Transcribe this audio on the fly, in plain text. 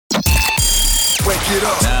Wake it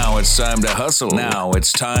up. Now it's time to hustle. Now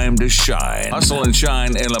it's time to shine. Hustle and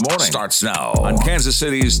Shine in the morning starts now on Kansas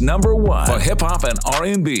City's #1 for hip hop and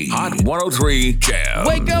R&B. Hot 103 Jams.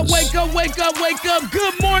 Wake up, wake up, wake up, wake up.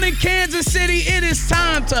 Good morning, Kansas City. It is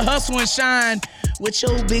time to hustle and shine with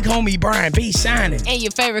your big homie Brian B. Shynin. And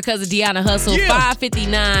your favorite cousin Deona HuSTLe. Yeah.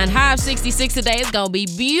 5:59. High of 66 today. It's going to be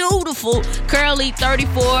beautiful. Currently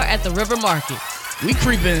 34 at the River Market. We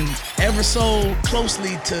creeping ever so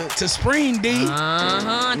closely to spring, D.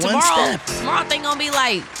 Uh-huh. One step. Tomorrow thing going to be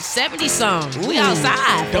like 70-something. We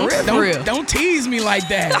outside. For real. Don't tease me like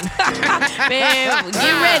that. Man,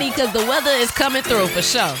 get ready because the weather is coming through for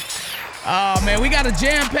sure. Oh, man, we got a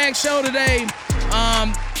jam-packed show today.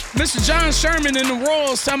 Mr. John Sherman and the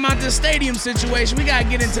Royals talking about this stadium situation. We got to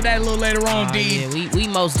get into that a little later on, D. Yeah, we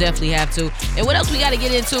most definitely have to. And what else we got to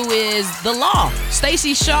get into is the law.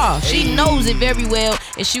 Stacey Shaw, she knows it very well,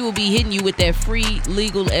 and she will be hitting you with that free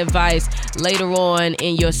legal advice later on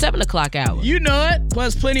in your 7 o'clock hour. You know it.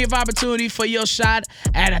 Plus, plenty of opportunity for your shot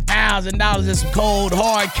at $1,000 in some cold,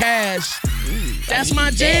 hard cash. That's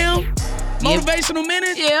my jam. Motivational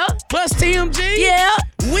minute. Yeah. Plus TMG. Yeah.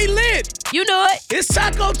 We lit. You know it. It's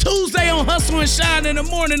Taco Tuesday on Hustle and Shine in the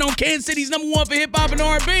morning on Kansas City's #1 for hip hop and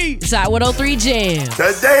R&B. It's Hot 103 Jam.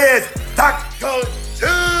 Today is Taco Tuesday.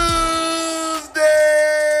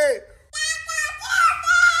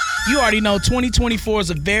 You already know 2024 is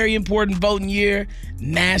a very important voting year.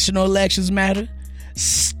 National elections matter.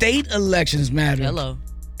 State elections matter. Hello.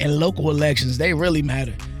 And local elections, they really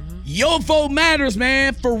matter. Your vote matters,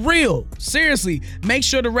 man, for real. Seriously, make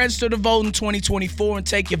sure to register to vote in 2024 and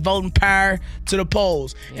take your voting power to the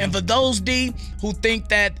polls. Yeah. And for those, D, who think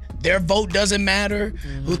that their vote doesn't matter,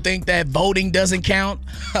 who think that voting doesn't count,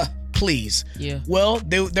 please. Yeah. Well,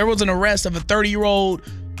 there was an arrest of a 30-year-old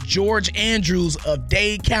George Andrews of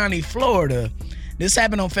Dade County, Florida. This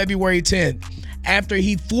happened on February 10th after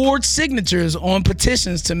he forged signatures on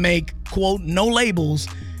petitions to make, quote, no labels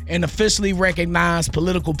an officially recognized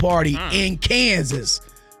political party in Kansas.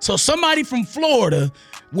 So somebody from Florida,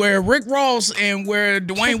 where Rick Ross and where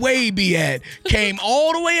Dwayne Wade be at, came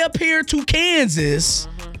all the way up here to Kansas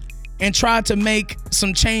and tried to make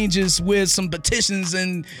some changes with some petitions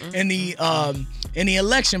in the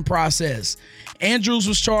election process. Andrews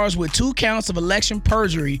was charged with 2 counts of election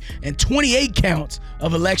perjury and 28 counts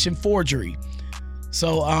of election forgery.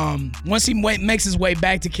 So once he makes his way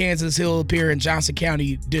back to Kansas, he'll appear in Johnson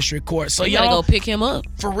County District Court. So you gotta go pick him up.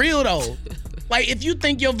 For real though, like if you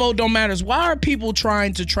think your vote don't matter, why are people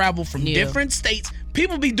trying to travel from different states?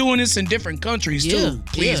 People be doing this in different countries too.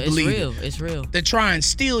 Please believe it. It's real. They try and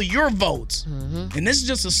steal your votes, and this is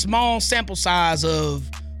just a small sample size of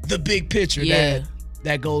the big picture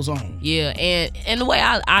that goes on. Yeah, and the way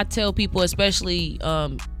I tell people, especially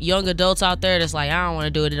young adults out there, that's like, I don't want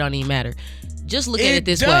to do it. It don't even matter. Just look at it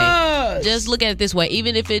this way. Just look at it this way.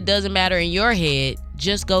 Even if it doesn't matter in your head,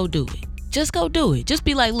 just go do it. Just go do it. Just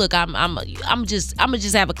be like, look, I'm just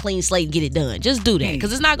have a clean slate and get it done. Just do that,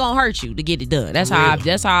 because it's not gonna hurt you to get it done. That's how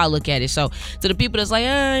I look at it. So to the people that's like,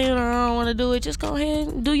 I don't want to do it, just go ahead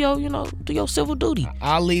and do your civil duty.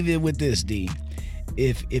 I'll leave it with this, D.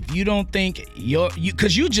 If you don't think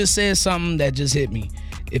because you just said something that just hit me.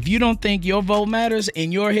 If you don't think your vote matters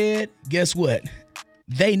in your head, guess what?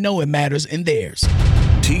 They know it matters in theirs.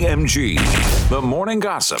 TMG, the morning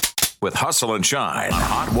gossip with Hustle and Shine on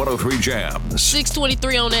Hot 103 Jams.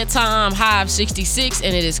 6:23 on that time, high of 66,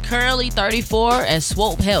 and it is currently 34 at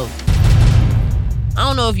Swope Health. I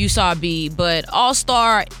don't know if you saw B, but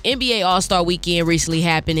NBA All-Star Weekend recently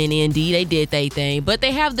happened in Indy. They did their thing, but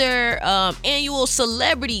they have their annual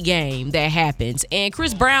celebrity game that happens, and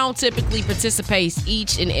Chris Brown typically participates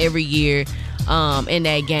each and every year in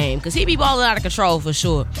that game, because he be balling out of control for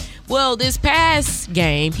sure. Well, this past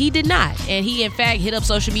game, he did not. And he, in fact, hit up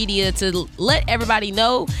social media to let everybody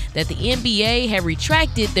know that the NBA had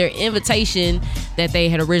retracted their invitation that they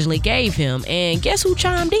had originally gave him. And guess who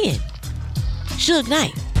chimed in? Suge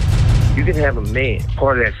Knight. You can have a man,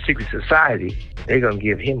 part of that secret society, they're going to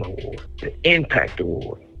give him an award, the Impact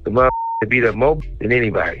Award. The mother beat up more than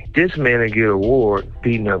anybody. This man will get an award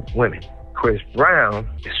beating up women. Chris Brown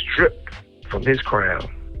is stripped from his crown.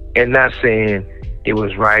 And not saying it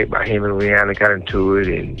was right by him and Rihanna got into it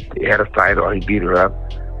and they had a fight or he beat her up.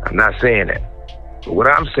 I'm not saying that. But what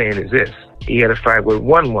I'm saying is this. He had a fight with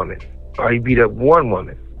one woman or he beat up one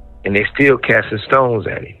woman and they still casting stones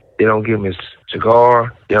at him. They don't give him his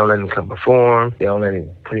cigar. They don't let him come perform. They don't let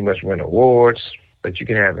him pretty much win awards. But you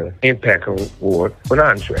can have an Impact Award with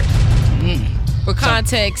entree. For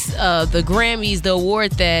context, the Grammys, the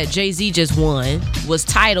award that Jay-Z just won, was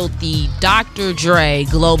titled the Dr. Dre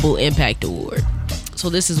Global Impact Award. So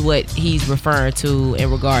this is what he's referring to in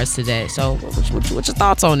regards to that. So what's your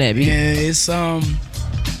thoughts on that, B? Yeah,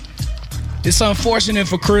 it's unfortunate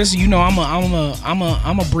for Chris. You know,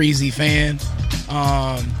 I'm a Breezy fan,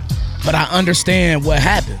 but I understand what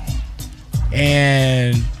happened,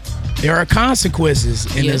 and there are consequences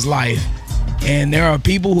in his life, and there are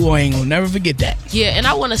people who ain't gonna never forget that. Yeah, and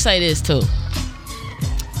I want to say this too.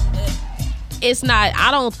 It's not.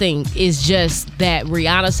 I don't think it's just that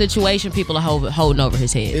Rihanna situation. People are holding over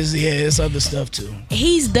his head. It's other stuff too.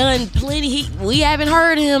 He's done plenty. We haven't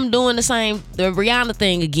heard him doing the Rihanna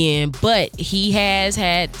thing again, but he has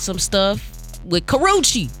had some stuff with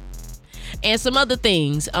Karrueche and some other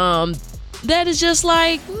things. That is just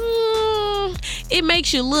like it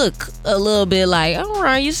makes you look a little bit like, all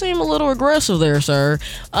right, you seem a little aggressive there, sir.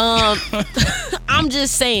 I'm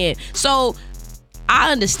just saying. So.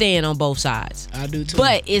 I understand on both sides. I do too.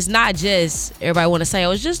 But it's not just, everybody want to say,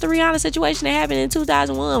 it's just the Rihanna situation that happened in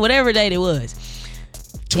 2001, whatever date it was.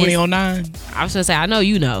 2009? I was going to say, I know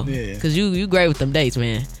you know. Yeah. Because you great with them dates,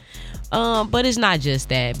 man. But it's not just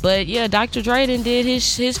that. But yeah, Dr. Dre did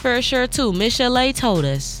his fair share too. Miss Chalet told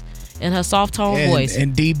us in her soft tone voice.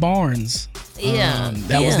 And D Barnes. Yeah.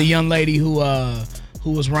 That was the young lady who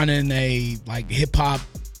was running a like hip hop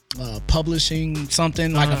publishing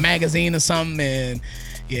something like a magazine or something, and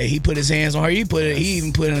he put his hands on her. He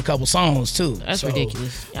even put in a couple songs too. That's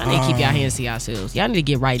ridiculous. Y'all need to keep y'all hands to yourselves. Y'all need to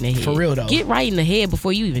get right in the head. For real though. Get right in the head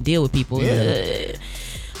before you even deal with people. Yeah.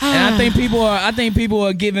 And I think people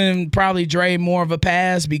are giving probably Dre more of a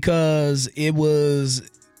pass because it was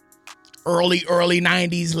early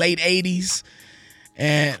 90s, late 80s.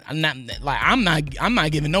 And I'm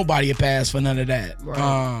not giving nobody a pass for none of that.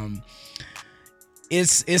 Right.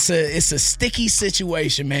 It's a sticky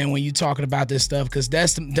situation, man, when you're talking about this stuff, because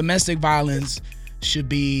domestic violence should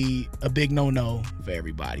be a big no-no for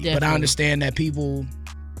everybody. Definitely. But I understand that people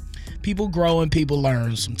grow and people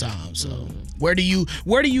learn sometimes. So where do you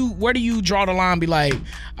draw the line? Be like,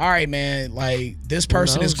 all right, man, like this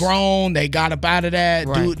person is grown, they got up out of that.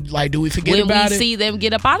 Right. Do we forget about it? When we see them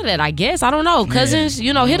get up out of that, I guess. I don't know. Cousins,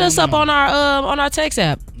 hit us up on our text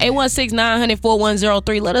app.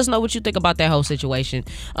 816-900-4103. Let us know what you think about that whole situation.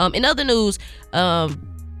 In other news,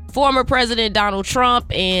 former President Donald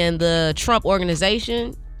Trump and the Trump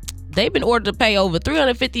organization, they've been ordered to pay over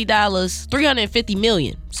 $350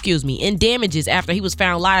 million, in damages after he was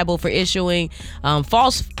found liable for issuing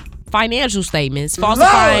false financial statements,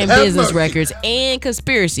 falsifying business records, and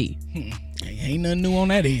conspiracy. Ain't nothing new on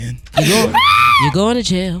that end. You're going to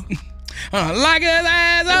jail. Lock his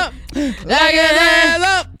ass up. Lock his ass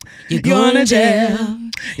up. You're going to jail.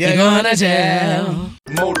 You're going to jail.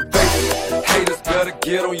 Motivation. Haters better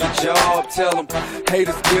get on your job. Tell them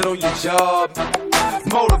haters get on your job.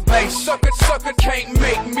 Motivation. Sucker can't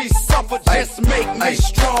make me suffer. Just make me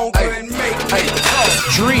stronger and make me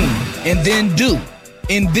tough. Dream and then do.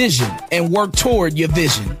 Envision and work toward your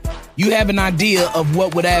vision. You have an idea of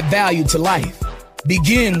what would add value to life.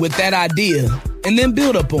 Begin with that idea and then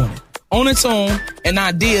build up on it. On its own, an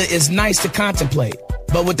idea is nice to contemplate,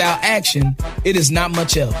 but without action, it is not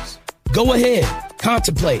much else. Go ahead,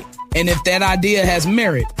 contemplate, and if that idea has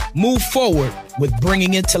merit, move forward with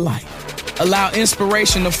bringing it to life. Allow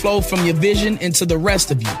inspiration to flow from your vision into the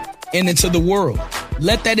rest of you and into the world.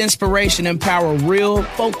 Let that inspiration empower real,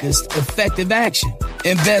 focused, effective action.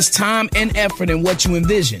 Invest time and effort in what you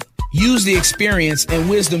envision. Use the experience and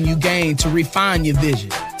wisdom you gain to refine your vision,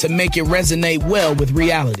 to make it resonate well with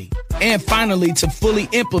reality, and finally to fully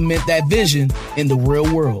implement that vision in the real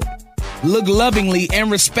world. Look lovingly and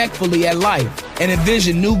respectfully at life and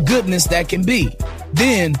envision new goodness that can be.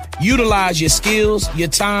 Then utilize your skills, your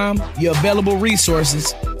time, your available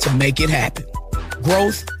resources to make it happen.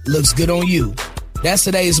 Growth looks good on you. That's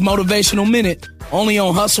today's Motivational Minute, only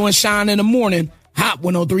on Hustle and Shine in the morning, Hot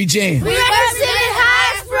 103 Jam. We representing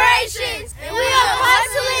high aspirations, and we are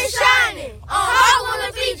hustling and shining on Hot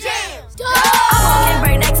 103 Jams. I'm on him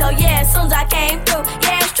break next, so yeah, as soon as I came through.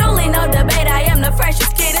 Yeah, it's truly no debate, I am the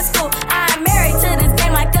freshest kid in school. I'm married to this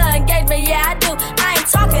game like the engagement, yeah, I do. I ain't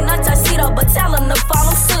talking a tuxedo, but tell him to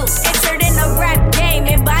follow suit. Entered in the rap game,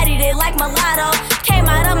 embodied it like mulatto. Came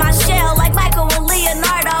out of my shell like Michael and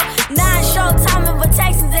Leonardo. 9 Showtime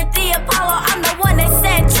invitations at the Apollo. I'm the one that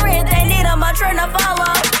said trend, they need a trend to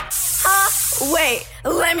follow. Wait,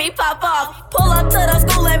 let me pop off. Pull up to the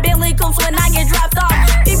school and Billy Coops when I get dropped off.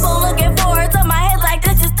 People looking forward to my head like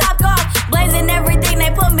this is Top Golf. Blazing everything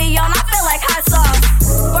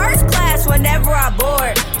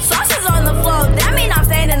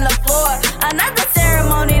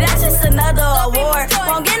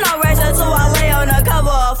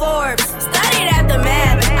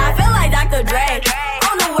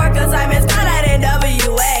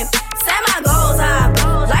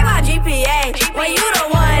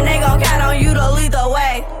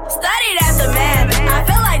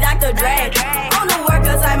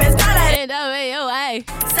hey.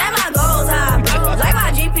 Set my goals high, like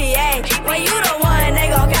my GPA. When you the one, they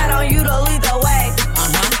gon' count on you to lead the way.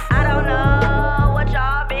 I don't know what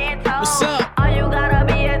y'all been told. What's up? All you gotta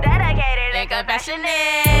be is dedicated and compassionate.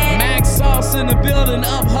 Max Sauce in the building,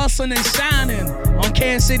 up hustling and shining on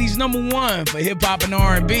Kansas City's #1 for hip hop and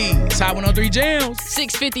R&B. It's Hot 103 Jams.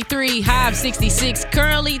 653 Hive 66,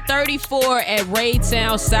 currently 34 at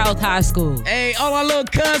Raytown South High School. Hey, all our little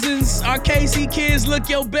cousins, our KC kids, look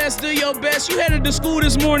your best, do your best. You headed to school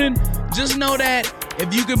this morning. Just know that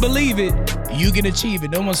if you can believe it, you can achieve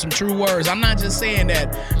it. Those are some true words. I'm not just saying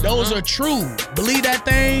that. Those are true. Believe that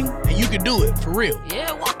thing, and you can do it for real.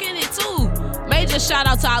 Yeah, walk in it too. Major shout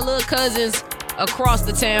out to our little cousins across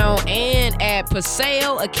the town and at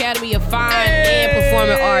Paseo Academy of Fine and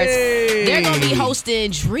Performing Arts. They're going to be hosting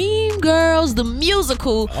Dream Girls, the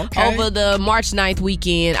musical, over the March 9th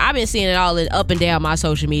weekend. I've been seeing it all up and down my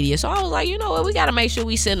social media. So I was like, you know what? We got to make sure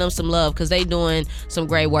we send them some love because they doing some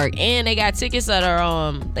great work. And they got tickets that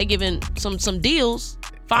are, they giving some deals.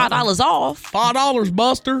 $5 off. $5,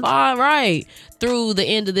 Buster. All right. Through the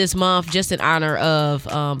end of this month, just in honor of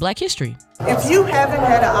Black History. If you haven't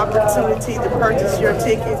had an opportunity to purchase your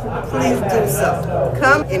ticket, please do so.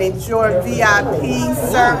 Come and enjoy VIP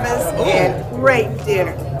service and great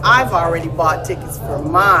dinner. I've already bought tickets for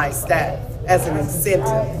my staff as an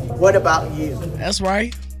incentive. What about you? That's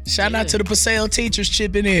right. Shout out to the Paseo teachers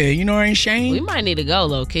chipping in. You know what I'm saying? We might need to go,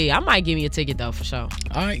 low key. I might give me a ticket, though, for sure.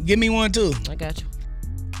 All right, give me one, too. I got you.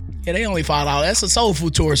 Yeah, they only $5. That's a soul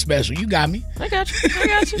food tour special. You got me. I got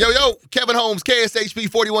you. Yo, Kevin Holmes, KSHP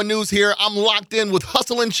 41 News here. I'm locked in with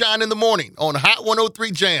Hustle and Shyne in the morning on Hot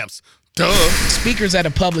 103 Jams. Duh. Speakers at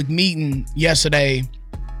a public meeting yesterday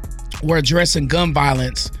were addressing gun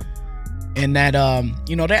violence and that,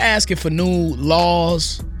 they're asking for new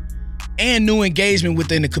laws and new engagement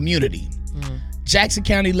within the community. Jackson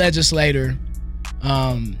County Legislator,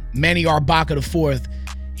 Manny Arbaka IV,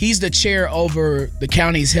 he's the chair over the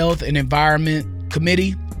county's Health and Environment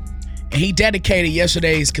Committee, and he dedicated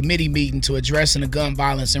yesterday's committee meeting to addressing the gun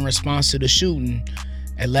violence in response to the shooting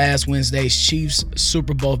at last Wednesday's Chiefs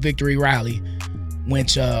Super Bowl victory rally,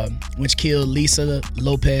 which killed Lisa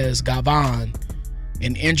Lopez Gavan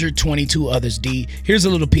and injured 22 others. D, here's a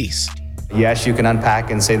little piece. Yes, you can unpack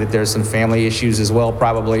and say that there's some family issues as well,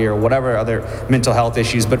 probably, or whatever other mental health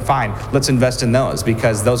issues, but fine, let's invest in those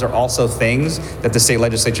because those are also things that the state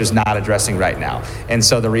legislature is not addressing right now. And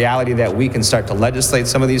so the reality that we can start to legislate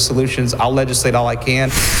some of these solutions, I'll legislate all I can.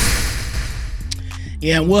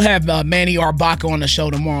 Yeah, and we'll have Manny Arbaka on the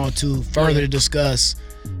show tomorrow to further discuss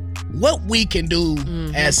what we can do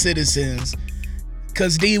as citizens.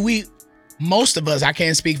 Because, D, most of us, I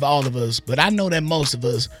can't speak for all of us, but I know that most of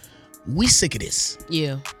us, we sick of this.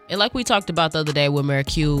 Yeah. And like we talked about the other day with Mayor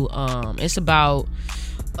Q, it's about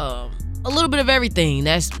a little bit of everything.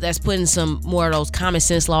 That's putting some more of those common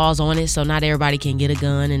sense laws on it so not everybody can get a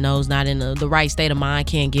gun and those not in the right state of mind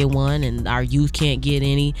can't get one and our youth can't get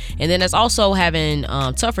any. And then that's also having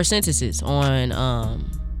tougher sentences on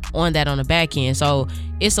that on the back end. So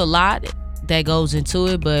it's a lot that goes into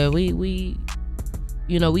it, but we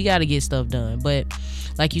got to get stuff done. But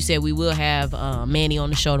like you said, we will have Manny on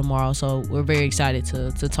the show tomorrow, so we're very excited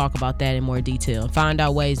to talk about that in more detail and find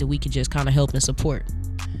out ways that we can just kind of help and support.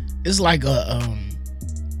 It's like a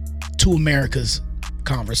two Americas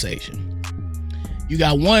conversation. You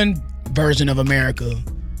got one version of America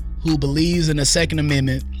who believes in the Second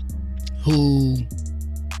Amendment, who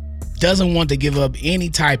doesn't want to give up any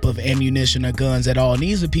type of ammunition or guns at all. And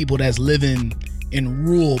these are people that's living in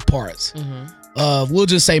rural parts of, we'll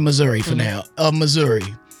just say Missouri for now, of Missouri.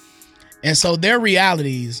 And so their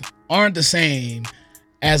realities aren't the same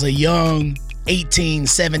as a young 18,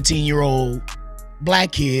 17-year-old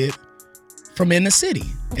black kid from in the city.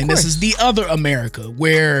 And this is the other America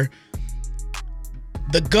where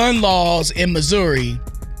the gun laws in Missouri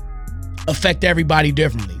affect everybody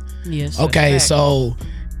differently. Yes. Okay, so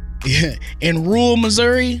in rural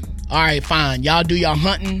Missouri, all right, fine. Y'all do y'all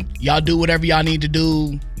hunting. Y'all do whatever y'all need to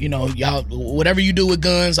do. Y'all, whatever you do with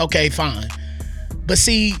guns, okay, fine. But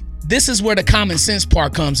see, this is where the common sense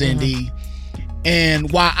part comes in, D.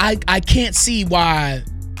 And why I can't see why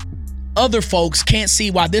other folks can't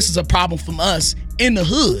see why this is a problem from us in the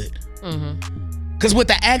hood. Because with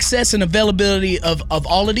the access and availability of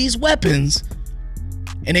all of these weapons,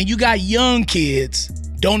 and then you got young kids,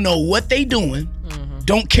 don't know what they doing,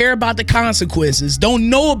 don't care about the consequences, don't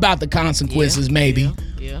know about the consequences maybe.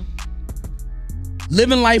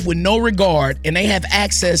 Living life with no regard, and they have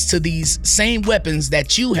access to these same weapons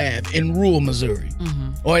that you have in rural Missouri.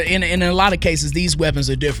 Or in a lot of cases, these weapons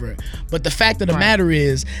are different. But the fact of the matter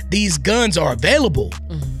is, these guns are available.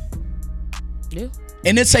 Yeah.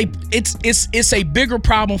 And it's a bigger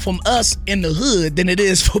problem from us in the hood than it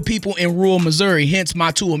is for people in rural Missouri, hence my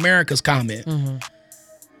Two Americas comment. Mm-hmm.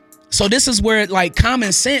 So this is where, like,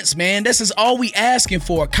 common sense, man. This is all we asking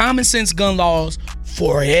for. Common sense gun laws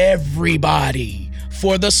for everybody.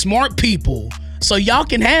 For the smart people. So y'all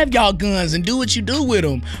can have y'all guns and do what you do with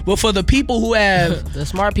them. But for the people who have... the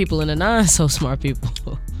smart people and the non-so-smart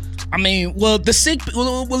people. I mean, well, the sick...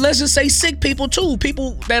 Well, let's just say sick people, too.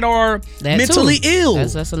 People that are mentally ill.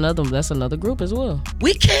 That's another group as well.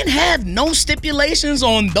 We can't have no stipulations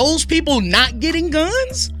on those people not getting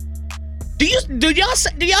guns? Do y'all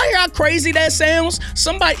hear how crazy that sounds?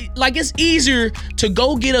 Somebody, like, it's easier to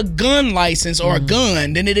go get a gun license or a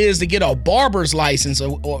gun than it is to get a barber's license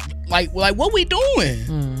or like what we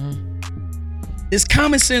doing? It's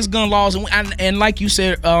common sense gun laws, and like you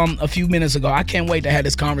said a few minutes ago, I can't wait to have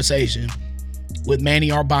this conversation with Manny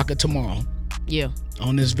Arbaka tomorrow. Yeah,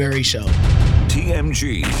 on this very show.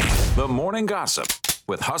 TMG, the morning gossip.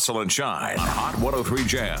 With Hustle and Shine on Hot 103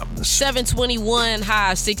 Jams. 721,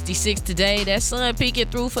 high of 66 today. That sun peeking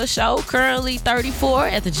through for show. Currently 34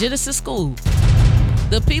 at the Genesis School.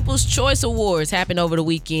 The People's Choice Awards happened over the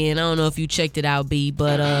weekend. I don't know if you checked it out, B,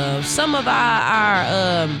 but some of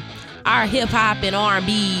our hip hop and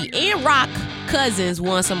R&B and rock cousins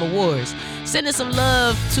won some awards. Sending some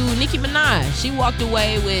love to Nicki Minaj. She walked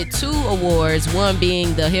away with 2 awards, one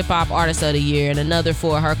being the Hip Hop Artist of the Year and another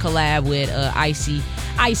for her collab with Ice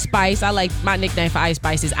Spice. I like my nickname for Ice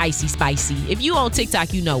Spice is Icy Spicy. If you on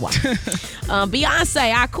TikTok, you know why.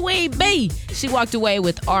 Beyonce, our Queen B, she walked away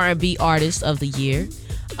with R&B Artist of the Year.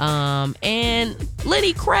 And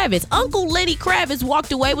Lenny Kravitz, Uncle Lenny Kravitz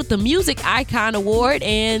walked away with the Music Icon Award,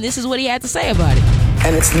 and this is what he had to say about it.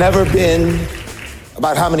 And it's never been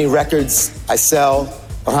about how many records I sell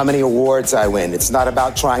or how many awards I win. It's not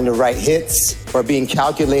about trying to write hits or being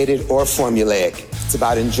calculated or formulaic. It's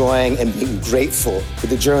about enjoying and being grateful for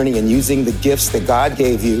the journey and using the gifts that God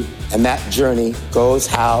gave you, and that journey goes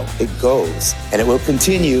how it goes. And it will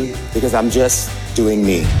continue because I'm just doing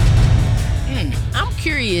me. I'm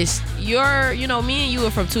curious. Me and you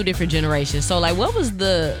are from 2 different generations. So, like, what was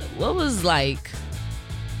the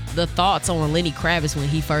thoughts on Lenny Kravitz when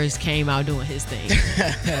he first came out doing his thing?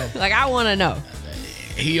 Like, I want to know.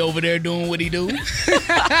 He over there doing what he do.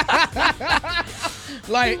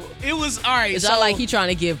 Like, it was all right. It's like he trying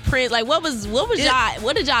to give Prince. Like, what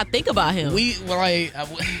did y'all think about him?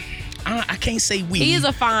 I can't say we. He is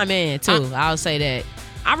a fine man too. I'll say that.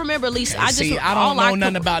 I remember at least I don't know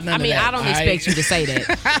nothing about none of that. I don't expect you to say that.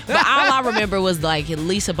 But all I remember was like at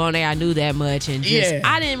Lisa Bonet. I knew that much, and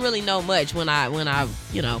I didn't really know much when I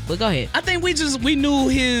But go ahead. I think we knew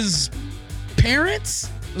his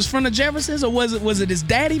parents was from the Jeffersons, or was it his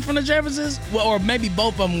daddy from the Jeffersons? Well, or maybe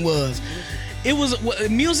both of them was. It was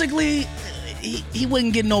musically, he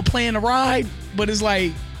wouldn't get no playing the ride, but it's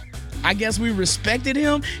like, I guess we respected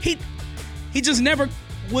him. He just never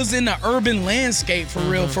was in the urban landscape for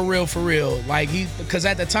real. Like, because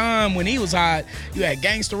at the time when he was hot, you had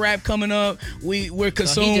gangster rap coming up. We're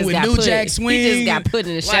consumed with New Jack Swing. He just got put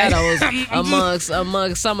in the shadows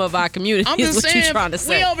amongst some of our communities. I'm just saying, you trying to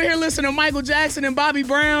say? We over here listening to Michael Jackson and Bobby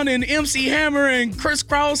Brown and MC Hammer and Criss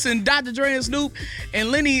Cross and Dr. Dre and Snoop,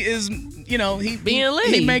 and Lenny is,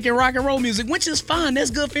 he making rock and roll music, which is fine.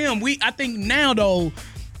 That's good for him. I think now though,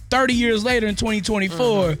 30 years later in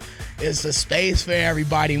 2024, it's a space for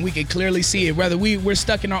everybody, and we can clearly see it. Whether we're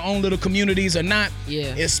stuck in our own little communities or not,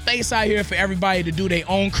 it's space out here for everybody to do their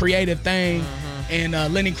own creative thing. And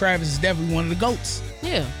Lenny Kravitz is definitely one of the GOATs.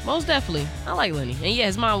 Yeah, most definitely. I like Lenny. And yeah,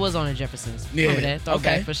 his mom was on the Jeffersons. Remember that?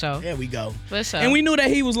 Okay, for sure. There we go. For sure. And we knew that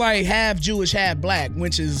he was like half Jewish, half black,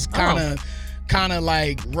 which is kind of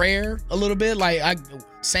like rare a little bit. Like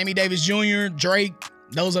Sammy Davis Jr., Drake.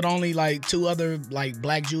 Those are the only like 2 other like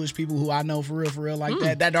black Jewish people who I know for real like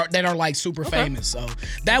that are like super famous. So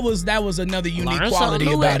that was another unique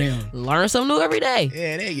quality about him. Learn something new every day.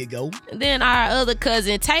 Yeah, there you go. And then our other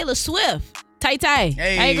cousin Taylor Swift, Tay.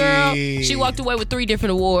 Hey girl, she walked away with 3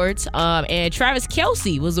 different awards. And Travis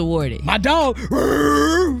Kelce was awarded. My dog.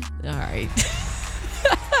 All right.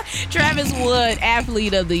 Travis won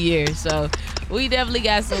Athlete of the Year. So we definitely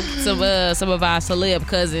got some of our celeb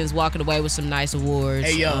cousins walking away with some nice awards.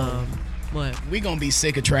 Hey, yo. What? We gonna be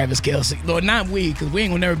sick of Travis Kelce. No, not we, because we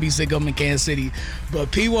ain't gonna never be sick of him in Kansas City.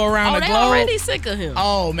 But people around the globe. Oh, they already sick of him.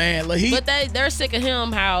 Oh, man. But they're sick of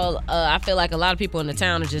him, how I feel like a lot of people in the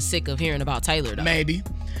town are just sick of hearing about Taylor, though. Maybe.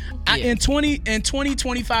 Yeah. In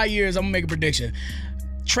 25 years, I'm gonna make a prediction.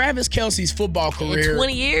 Travis Kelce's football career in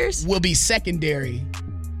 20 years will be secondary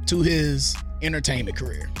to his entertainment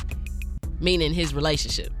career. Meaning his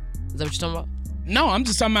relationship. Is that what you're talking about? No, I'm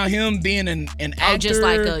just talking about him being an actor. Just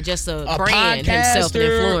like a brand himself, an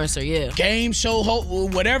influencer, yeah. Game show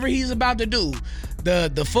host, whatever he's about to do.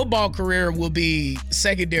 The football career will be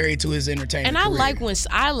secondary to his entertainment career.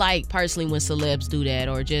 I like personally when celebs do that,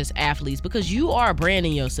 or just athletes, because you are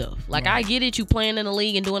branding yourself. Like, right. I get it, you playing in the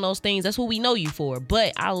league and doing those things. That's what we know you for.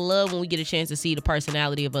 But I love when we get a chance to see the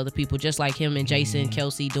personality of other people, just like him and Jason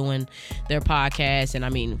Kelsey doing their podcast. And I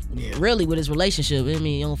mean, really with his relationship, I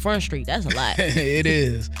mean, on Front Street, that's a lot. It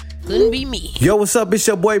is. Couldn't be me. Yo, what's up? It's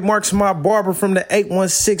your boy Marks, my barber from the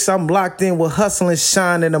 816. I'm locked in with Hustle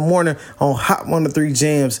Shyne in the morning on Hot 103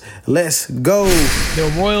 Jams. Let's go.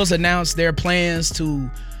 The Royals announced their plans to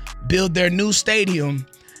build their new stadium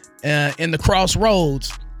in the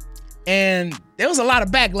Crossroads. And there was a lot of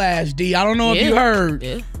backlash, D. I don't know if you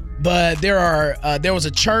heard, but there was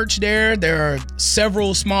a church there. There are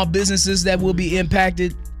several small businesses that will be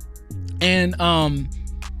impacted. And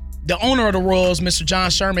the owner of the Royals, Mr.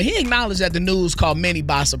 John Sherman, he acknowledged that the news caught many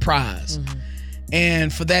by surprise. Mm-hmm.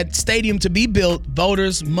 And for that stadium to be built,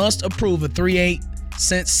 voters must approve a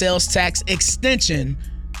 3.8-cent sales tax extension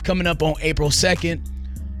coming up on April 2nd.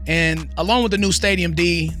 And along with the new stadium,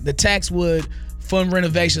 D, the tax would fund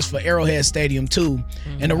renovations for Arrowhead Stadium too.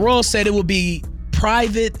 Mm-hmm. And the Royals said it will be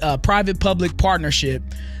private-public partnership,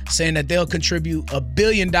 saying that they'll contribute $1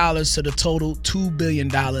 billion to the total $2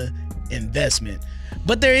 billion investment.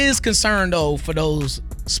 But there is concern, though, for those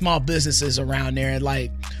small businesses around there.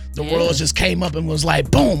 Like, the Royals just came up and was like,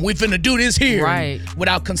 boom, we finna do this here. Right.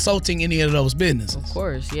 Without consulting any of those businesses. Of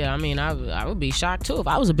course, yeah. I mean, I would be shocked, too, if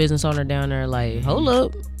I was a business owner down there. Like, hold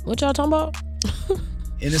up. What y'all talking about?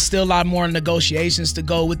 And there's still a lot more negotiations to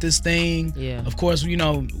go with this thing. Yeah. Of course, you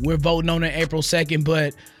know, we're voting on it April 2nd,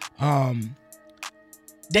 but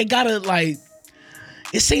they gotta, like,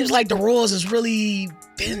 it seems like the Royals has really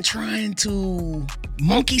been trying to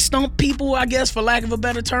monkey stomp people, I guess, for lack of a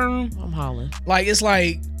better term. I'm hollering. Like, it's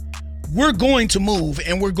like, we're going to move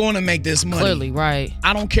and we're going to make this money. Clearly, right.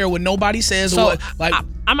 I don't care what nobody says. So, or what, like,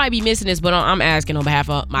 I might be missing this, but I'm asking on behalf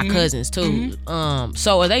of my cousins too. Mm-hmm.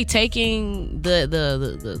 So are they taking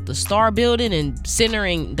the Star Building and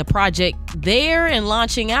centering the project there and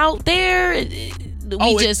launching out there?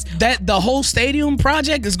 The whole stadium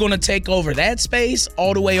project is going to take over that space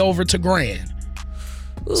all the way over to Grand.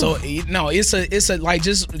 Ooh. So no, it's a like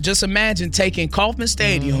just imagine taking Kauffman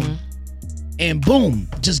Stadium and boom,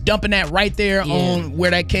 just dumping that right there on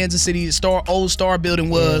where that Kansas City old Star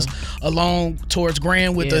Building was, along towards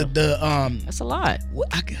Grand with the that's a lot.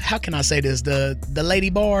 How can I say this? The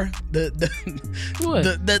lady bar,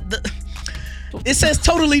 it says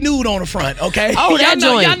totally nude on the front, okay? Oh, that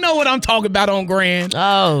joint. Y'all know what I'm talking about on Grand.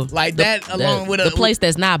 Oh. Like that along with the place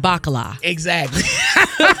that's not Bacala. Exactly.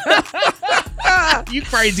 You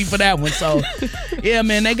crazy for that one. So, yeah,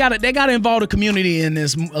 man, they got to involve the community in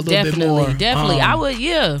this a little bit more. Definitely. I would,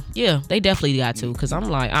 yeah, they definitely got to, because I'm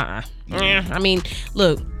like, I mean,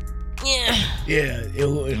 look,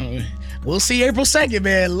 we'll see April 2nd,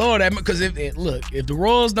 man. Lord, because if the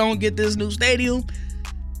Royals don't get this new stadium,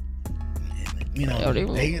 you know,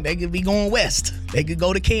 they could be going west. They could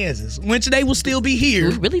go to Kansas, which they will still be here.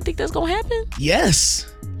 You really think that's gonna happen? Yes.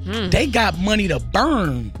 They got money to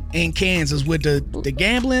burn in Kansas with the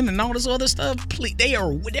gambling and all this other stuff. They're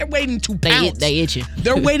waiting to pounce. They itching.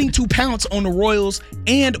 They're waiting to pounce on the Royals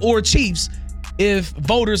and or Chiefs if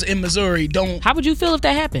voters in Missouri don't. How would you feel if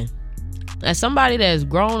that happened? As somebody that's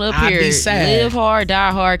grown up I'd here, be sad. live hard,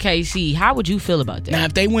 die hard, KC, how would you feel about that? Now,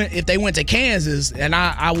 if they went to Kansas, and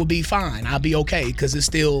I would be fine. I'd be okay because it's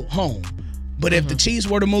still home. But if the Chiefs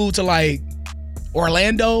were to move to like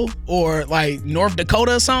Orlando or like North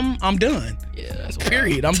Dakota or something, I'm done. Yeah, that's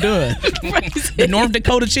period. I'm done. The North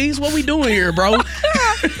Dakota Chiefs, what we doing here, bro?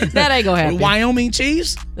 That ain't gonna happen. Wyoming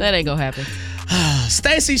Chiefs? That ain't gonna happen.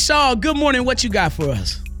 Stacey Shaw, good morning. What you got for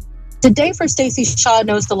us? Today for Stacey Shaw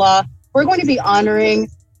Knows the Law, we're going to be honoring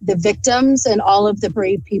the victims and all of the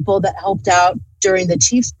brave people that helped out during the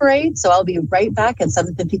Chiefs parade. So I'll be right back at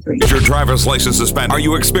 7:53. Is your driver's license suspended? Are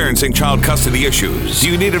you experiencing child custody issues?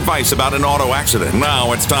 Do you need advice about an auto accident?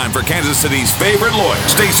 Now it's time for Kansas City's favorite lawyer,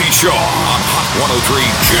 Stacey Shaw on Hot 103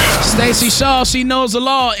 Jams. Stacey Shaw, she knows the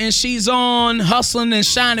law, and she's on Hustling and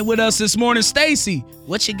Shining with us this morning. Stacey,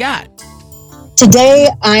 what you got? Today,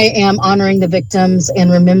 I am honoring the victims and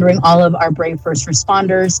remembering all of our brave first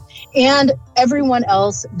responders and everyone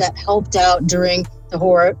else that helped out during the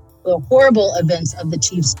horrible events of the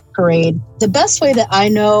Chiefs parade. The best way that I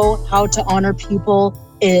know how to honor people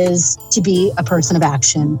is to be a person of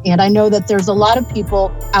action. And I know that there's a lot of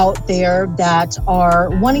people out there that are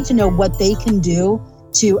wanting to know what they can do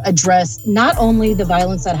to address not only the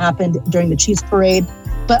violence that happened during the Chiefs parade,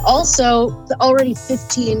 but also the already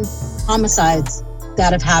 15 homicides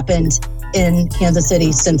that have happened in Kansas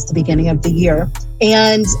City since the beginning of the year.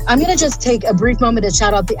 And I'm going to just take a brief moment to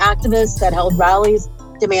shout out the activists that held rallies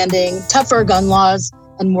demanding tougher gun laws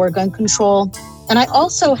and more gun control. And I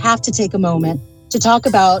also have to take a moment to talk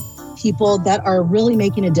about people that are really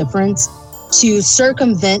making a difference to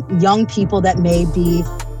circumvent young people that may be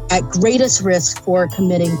at greatest risk for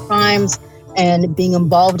committing crimes and being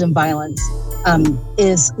involved in violence,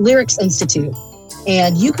 is Lyrics Institute.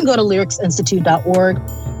 And you can go to lyricsinstitute.org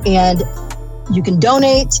and you can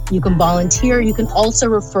donate, you can volunteer, you can also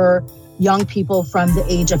refer young people from the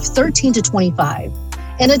age of 13 to 25.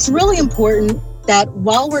 And it's really important that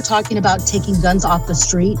while we're talking about taking guns off the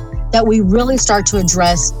street, that we really start to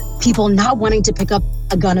address people not wanting to pick up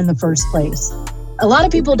a gun in the first place. A lot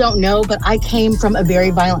of people don't know, but I came from a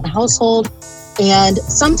very violent household, and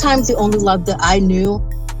sometimes the only love that I knew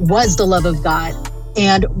was the love of God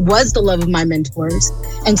and was the love of my mentors.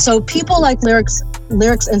 And so people like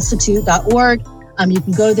lyricsinstitute.org, you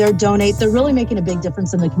can go there, donate. They're really making a big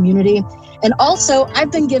difference in the community. And also,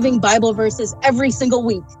 I've been giving Bible verses every single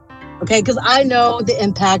week, okay? Because I know the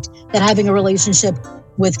impact that having a relationship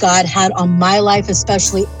with God had on my life,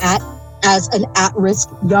 especially as an at-risk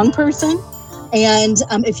young person. And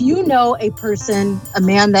if you know a person, a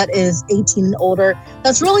man that is 18 and older,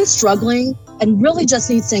 that's really struggling and really just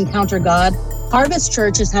needs to encounter God, Harvest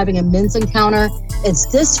Church is having a men's encounter. It's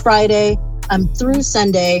this Friday through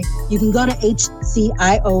Sunday. You can go to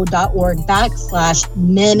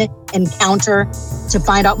hcio.org/men encounter to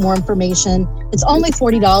find out more information. It's only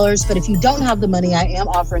 $40, but if you don't have the money, I am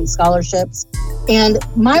offering scholarships. And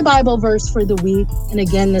my Bible verse for the week, and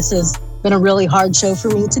again, this has been a really hard show for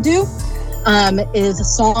me to do, is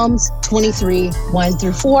Psalms 23,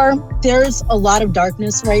 1-4. There's a lot of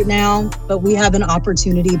darkness right now, but we have an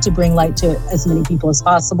opportunity to bring light to as many people as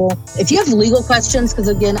possible. If you have legal questions, because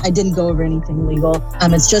again, I didn't go over anything legal,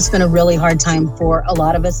 it's just been a really hard time for a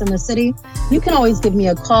lot of us in the city. You can always give me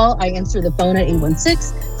a call. I answer the phone at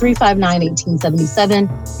 816-359-1877.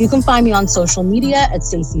 You can find me on social media at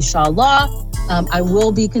Stacey Shaw Law. I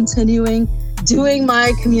will be continuing doing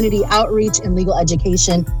my community outreach and legal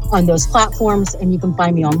education on those platforms. And you can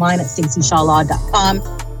find me online at staceyshawlaw.com.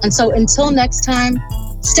 And so until next time,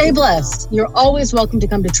 stay blessed. You're always welcome to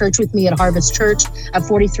come to church with me at Harvest Church at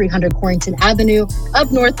 4300 Corrington Avenue,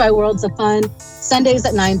 up north by Worlds of Fun, Sundays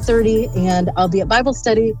at 9:30. And I'll be at Bible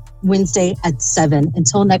study Wednesday at 7.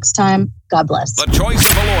 Until next time, God bless. The choice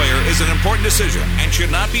of a lawyer is an important decision and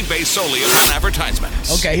should not be based solely upon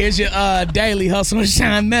advertisements. Okay, here's your daily Hustle and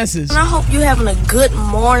Shine message. And I hope you're having a good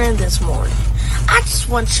morning this morning. I just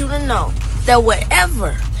want you to know that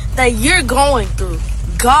whatever that you're going through,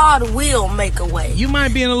 God will make a way. You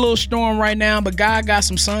might be in a little storm right now, but God got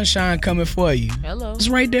some sunshine coming for you. Hello. It's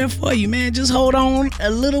right there for you, man. Just hold on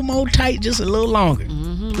a little more tight, just a little longer.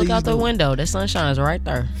 Look out the window. That sunshine is right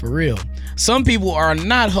there. For real. Some people are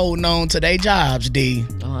not holding on to their jobs, D.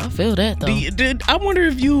 Oh, I feel that, though. I wonder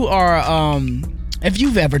if you are... if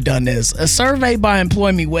you've ever done this. A survey by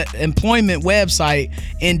employment website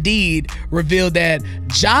Indeed revealed that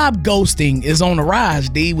job ghosting is on the rise,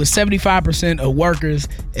 D, with 75% of workers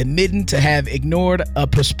admitting to have ignored a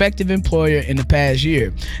prospective employer in the past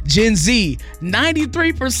year. Gen Z,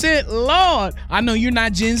 93%. Lord, I know you're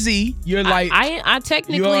not Gen Z. You're like... I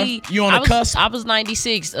technically... You're on the cusp? I was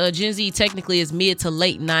 96. Gen Z technically is mid to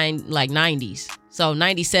late 90s. So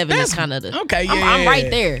 97 is kind of the... Okay, yeah. I'm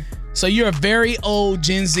right there. So you're a very old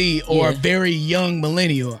Gen Z or a very young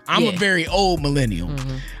millennial. I'm a very old millennial.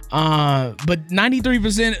 But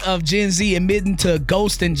 93% of Gen Z admitting to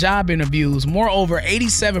ghosting job interviews. Moreover,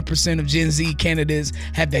 87% of Gen Z candidates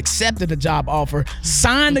have accepted a job offer,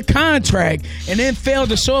 signed a contract, and then failed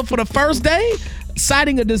to show up for the first day,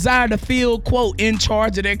 citing a desire to feel, quote, in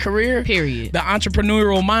charge of their career. Period. The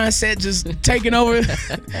entrepreneurial mindset just taking over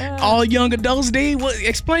all young adults. D,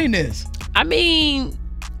 explain this. I mean...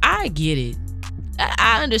 I get it.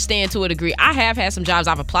 I understand to a degree. I have had some jobs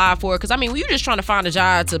I've applied for because, I mean, when you're just trying to find a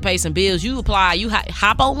job to pay some bills, you apply, you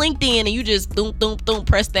hop on LinkedIn and you just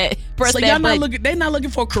press that so that y'all button. They're not looking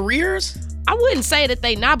for careers? I wouldn't say that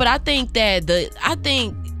they not, but I think that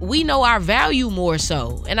we know our value more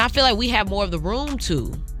so. And I feel like we have more of the room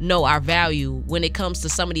to know our value when it comes to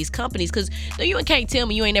some of these companies, because you can't tell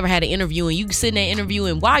me you ain't never had an interview and you sit in that interview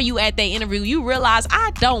and while you at that interview, you realize I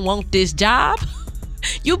don't want this job.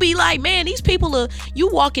 You be like, man, these people are, you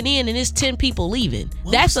walking in and it's 10 people leaving.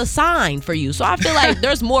 What? That's a sign for you. So I feel like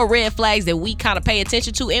there's more red flags that we kind of pay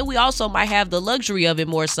attention to. And we also might have the luxury of it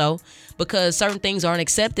more so because certain things aren't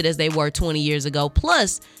accepted as they were 20 years ago.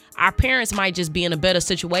 Plus, our parents might just be in a better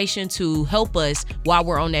situation to help us while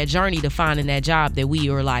we're on that journey to finding that job that we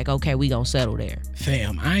are like, okay, we gonna settle there.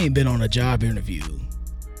 Fam, I ain't been on a job interview.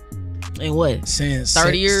 And what? Since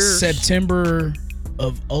 30 years? September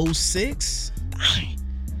of 06?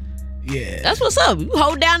 Yeah. That's what's up. You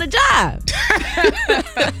hold down the job.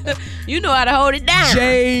 You know how to hold it down.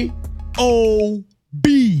 J-O-B.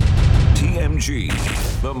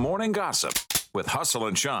 TMG, the morning gossip with Hustle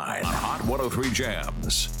and Shine on Hot 103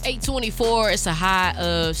 Jams. 824, it's a high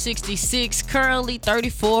of 66, currently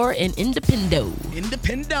 34 in Independo.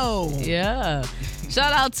 Yeah.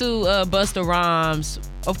 Shout out to Busta Rhymes.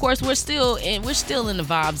 Of course, we're still in the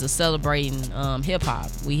vibes of celebrating hip hop.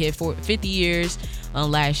 We hit 50 years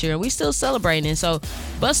last year, and we still celebrating. And so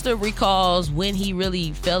Busta recalls when he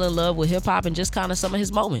really fell in love with hip hop and just kind of some of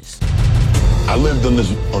his moments. I lived on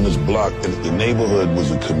this block, and the neighborhood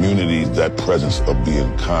was a community. That presence of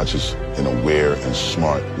being conscious and aware and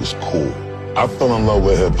smart was cool. I fell in love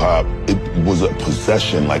with hip hop. It was a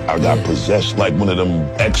possession, like I got possessed, like one of them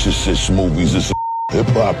Exorcist movies. Hip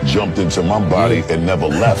hop jumped into my body and never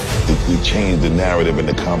left. It changed the narrative and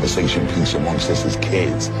the conversation piece amongst us as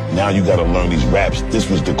kids. Now you gotta learn these raps. This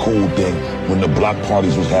was the cool thing. When the block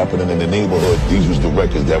parties was happening in the neighborhood, these was the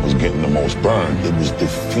records that was getting the most burned. It was the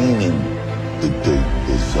feeling, the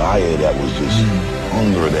desire that was just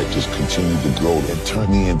hunger that just continued to grow. It turned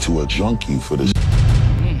me into a junkie for this.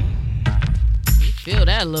 Feel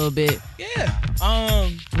that a little bit. Yeah. Well,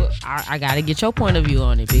 I gotta get your point of view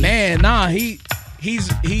on it, B. Man, nah, he's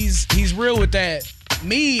real with that.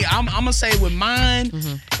 Me, I'm gonna say with mine,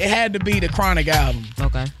 it had to be the Chronic album.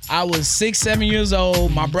 Okay. I was 6, 7 years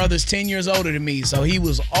old. My brother's 10 years older than me, so he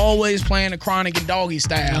was always playing the Chronic and Doggy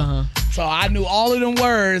Style. So I knew all of them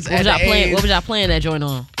words. What was y'all playing that joint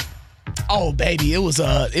on? Oh baby, it was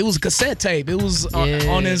a cassette tape. It was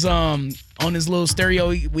on his little stereo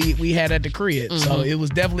we had at the crib. So it was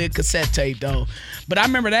definitely a cassette tape though. But I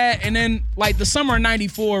remember that, and then like the summer of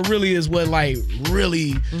 '94 really is what like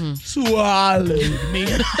really swallowed me.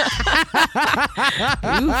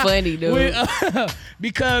 You funny dude.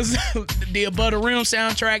 Because the Above the Rim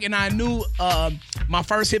soundtrack, and I knew my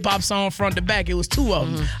first hip hop song front to back. It was two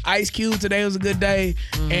of them: Ice Cube, Today Was a Good Day,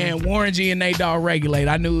 and Warren G and Nate Dogg, Regulate.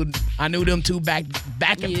 I knew them two back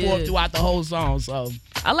and forth throughout the whole song. So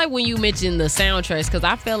I like when you mention the soundtracks, because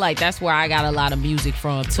I feel like that's where I got a lot of music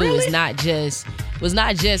from too. Really? It was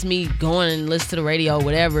not just me going and listen to the radio or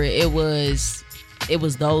whatever. It was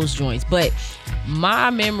those joints. But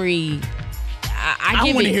my memory,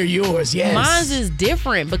 I want to hear yours. Yes, mine's is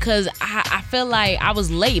different because I feel like I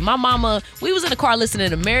was late. My mama, we was in the car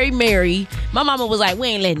listening to Mary Mary. My mama was like, we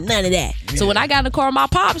ain't letting none of that. Yeah. So when I got in the car with my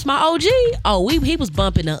pops, my OG, he was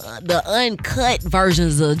bumping the uncut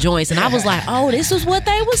versions of joints, and I was like, oh, this is what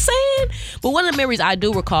they was saying. But one of the memories I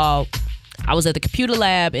do recall, I was at the computer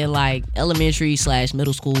lab in like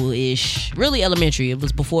elementary/middle school-ish, really elementary. It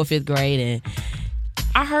was before 5th grade, and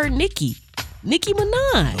I heard Nicki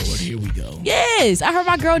Minaj. Oh, here we go. Yes, I heard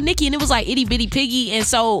my girl Nicki, and it was like Itty Bitty Piggy. And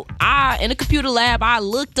so in the computer lab, I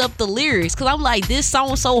looked up the lyrics because I'm like, this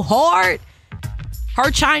song so hard. Her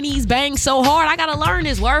Chinese bangs so hard. I gotta learn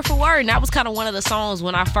this word for word. And that was kind of one of the songs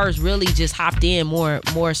when I first really just hopped in more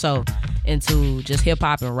so into just hip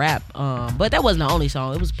hop and rap. But that wasn't the only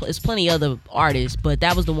song. It's plenty other artists, but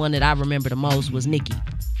that was the one that I remember the most was Nicki.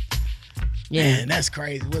 Yeah. Man, that's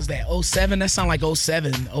crazy. What's that? 07? That sound like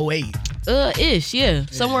 07, 08. Ish, yeah.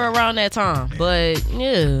 Somewhere around that time. Yeah. But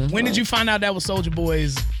yeah. When did you find out that was Soulja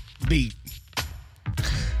Boy's beat?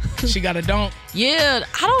 She got a dunk? Yeah,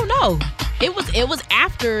 I don't know. It was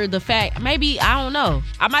after the fact. Maybe, I don't know.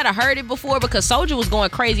 I might have heard it before because Soulja was going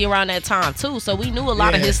crazy around that time too. So we knew a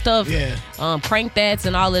lot of his stuff. Yeah. Crank That's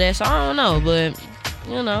and all of that. So I don't know, but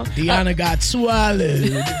you know. Deanna got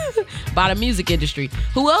swallowed. By the music industry.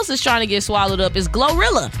 Who else is trying to get swallowed up is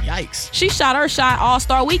Glorilla. Yikes. She shot her shot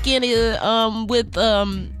All-Star Weekend with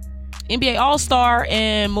NBA All-Star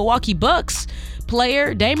and Milwaukee Bucks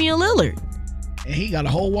player Damian Lillard. And he got a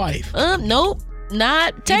whole wife. Nope.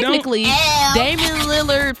 Not technically. Damian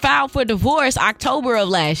Lillard filed for divorce October of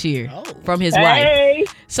last year from his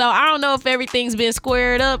wife. So I don't know if everything's been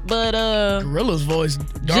squared up, but Gorilla's voice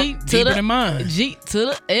deeper than mine. G to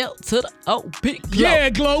the L to the O P. Yeah,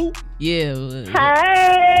 Glow. Yeah.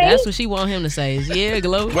 Hey. That's what she want him to say is yeah,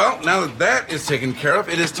 Glow. Well, now that is taken care of,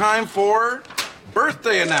 it is time for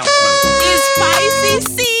birthday announcement. It's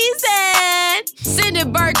Pisces season.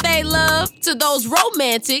 Sending birthday love to those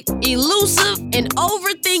romantic, elusive, and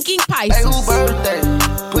overthinking Pisces. Hey, who birthday?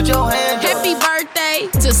 Put your hand up. Happy birthday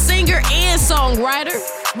to singer and songwriter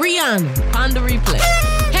Rihanna on the replay.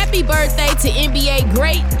 Happy Happy birthday to NBA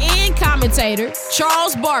great and commentator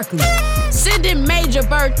Charles Barkley. Sending major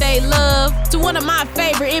birthday love to one of my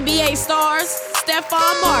favorite NBA stars,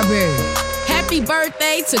 Stephon Marbury. Happy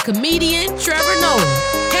birthday to comedian Trevor Noah.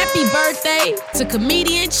 Happy birthday to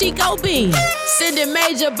comedian Chico Bean. Sending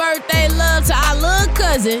major birthday love to our little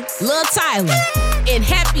cousin, Lil Tyler. And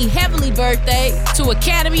happy heavenly birthday to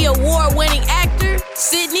Academy Award-winning actor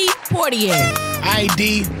Sidney Poitier. All right,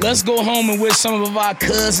 D, let's go home and wish some of our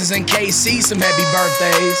cousins in KC some happy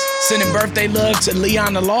birthdays. Sending birthday love to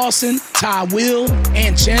Leona Lawson, Ty Will,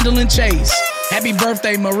 and Chandler Chase. Happy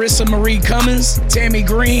birthday, Marissa Marie Cummins, Tammy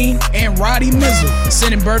Green, and Roddy Mizzle.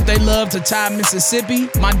 Sending birthday love to Ty, Mississippi,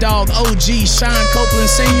 my dog OG, Sean Copeland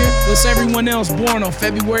Sr., plus everyone else born on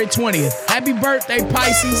February 20th. Happy birthday,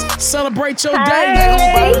 Pisces. Celebrate your day.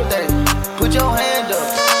 Happy birthday. Put your hand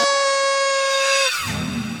up.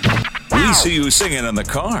 We see you singing in the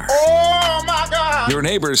car. Oh, my God. Your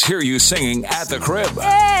neighbors hear you singing at the crib.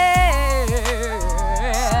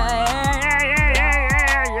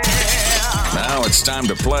 Now it's time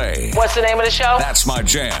to play. What's the name of the show? That's My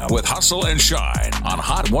Jam with Hustle and Shyne on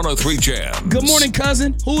Hot 103 Jams. Good morning,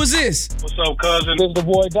 cousin. Who is this? What's up, cousin? This is the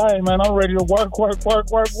boy Damian, man. I'm ready to work.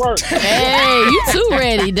 Hey, you too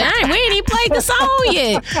ready. Dang, we ain't even played the song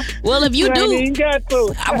yet. Well, if you do. We ain't even got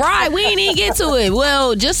to. Right, we ain't even get to it.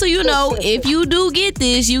 Well, just so you know, if you do get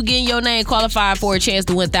this, you getting your name qualified for a chance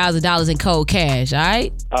to win $1,000 in cold cash, all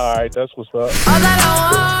right? All right, that's what's up. All that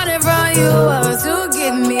I wanted from you was to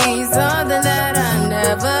give me something that I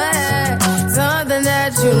never had, something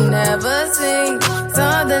that you never seen,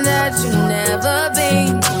 something that you never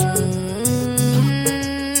been.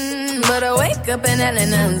 But I wake up and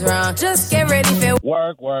nothing's wrong. Just get ready for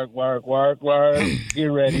work.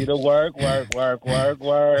 Get ready to work. Yeah, work.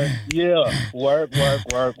 Yeah, work.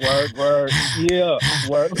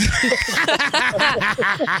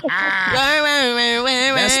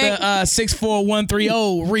 That's the 64130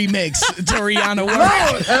 remix to Rihanna Work.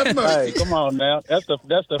 Hey, come on now. That's the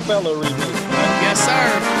fella remix. Yes,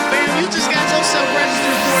 sir. Fam, you just got yourself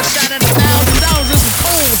registered for a shot at $1,000. This is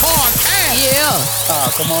cold, hard cash. Yeah.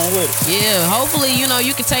 Come on with it. Yeah, hopefully,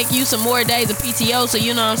 you can take you some more days of PTO, so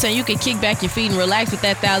you know what I'm saying, you can kick back your feet and relax with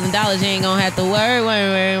that $1,000. You ain't gonna have to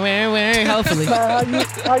worry, hopefully.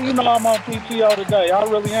 How you know I'm on PTO today? I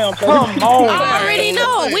really am. Come on. I already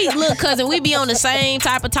know. Look, cousin, we be on the same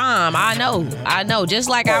type of time. I know. Just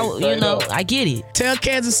like I get it. Tell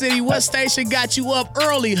Kansas City what station got you up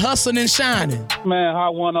early, hustling and shining. Man,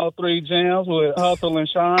 Hot 103 Jams with Hustle and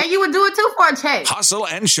Shyne. And you would do it too for a check. Hustle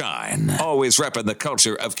and Shyne. Always repping the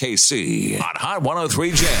culture of KC on Hot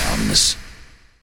 103 Jams.